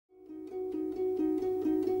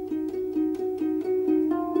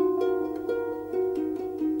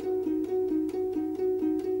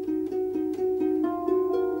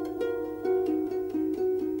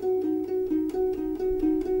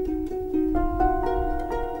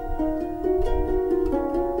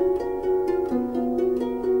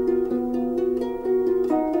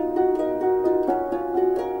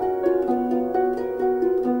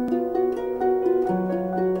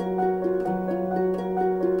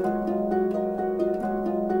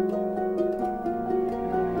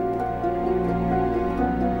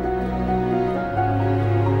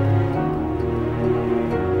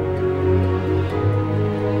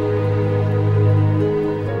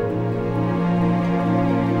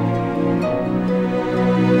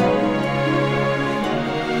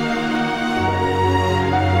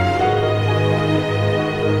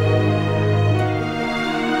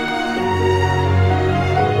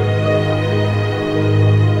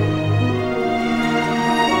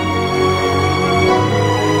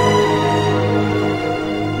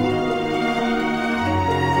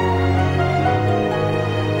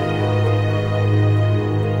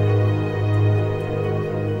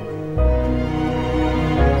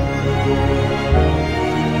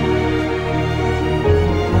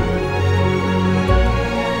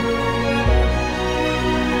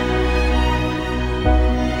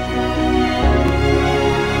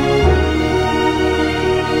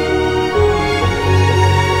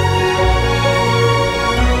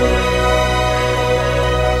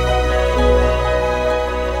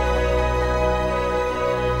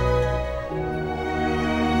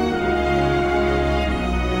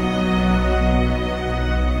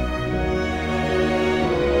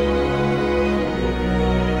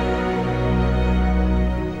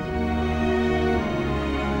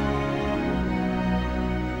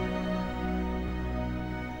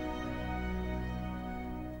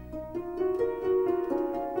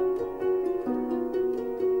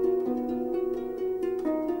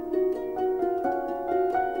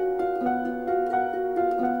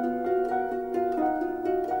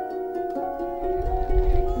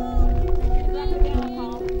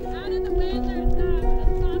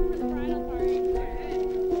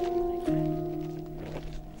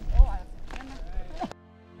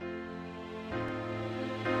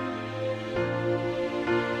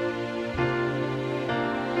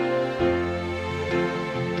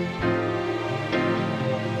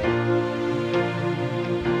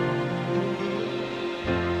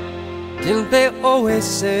They always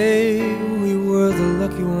say we were the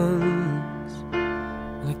lucky ones,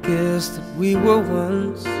 and I guess that we were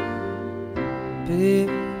once,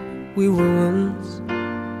 babe, we were once.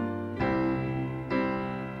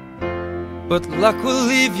 But luck will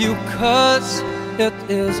leave you 'cause it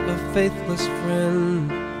is a faithless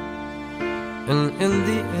friend. And in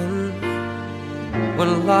the end, when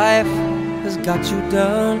life has got you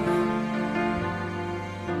down,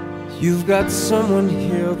 you've got someone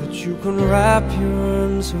here that you can wrap your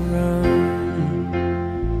arms around.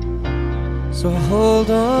 So hold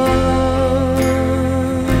on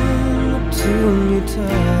to me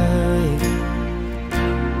tight.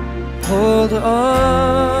 Hold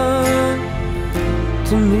on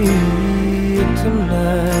to me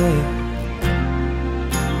tonight.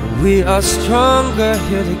 We are stronger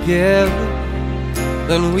here together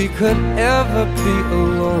than we could ever be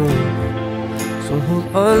alone. So hold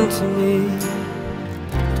on to me,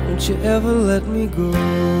 don't you ever let me go.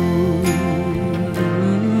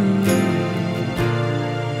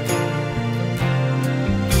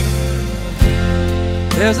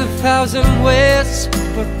 There's 1,000 ways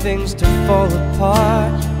for things to fall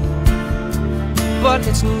apart, but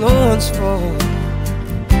it's no one's fault.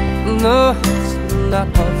 No, it's not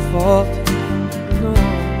our fault. No.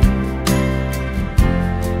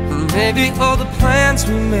 Maybe all the plans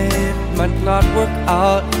we made might not work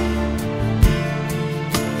out,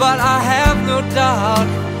 but I have no doubt,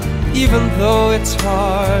 even though it's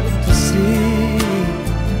hard to see,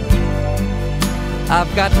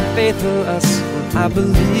 I've got faith in us, and I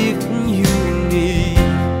believe in you and me.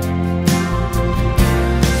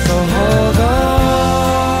 So hold on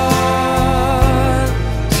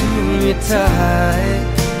to me tight.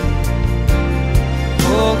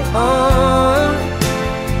 Hold on,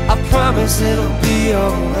 I promise it'll be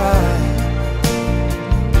alright.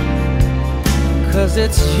 'Cause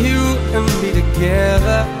it's you and me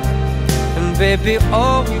together, and baby,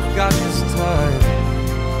 all we've got is time.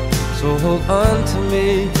 So hold on to me,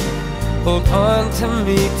 hold on to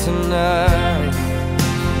me tonight.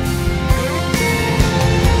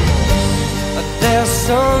 There's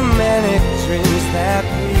so many dreams that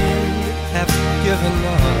we have given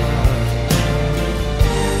up.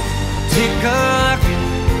 Take a look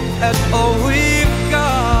at all we've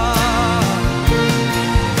got,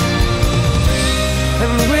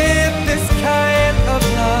 and with this kind of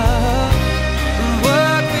love, and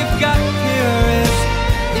what we've got here is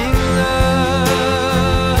enough.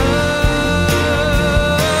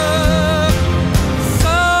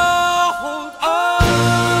 So hold on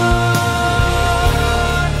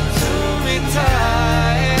to me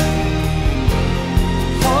tight.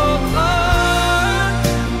 Hold on,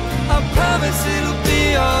 I promise it'll be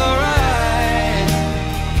alright.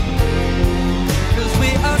 'Cause we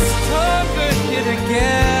are stronger here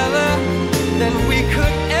together than we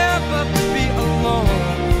could ever be alone.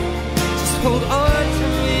 Just hold on to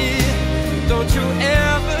me, don't you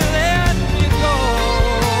ever let me go.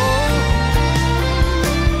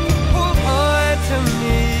 Hold on to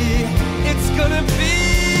me, it's gonna be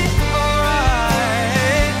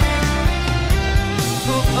alright.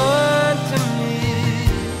 Hold on to me.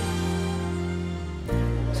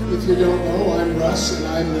 If you don't know, I'm Russ, and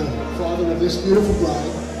I'm the father of this beautiful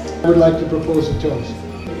bride. I would like to propose a toast.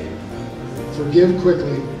 Forgive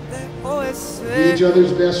quickly. Be each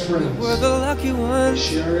other's best friends. We're the lucky ones.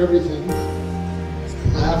 Share everything.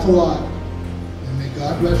 Laugh a lot. And may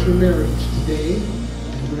God bless your marriage today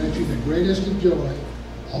and grant you the greatest of joy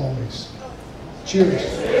always. Cheers.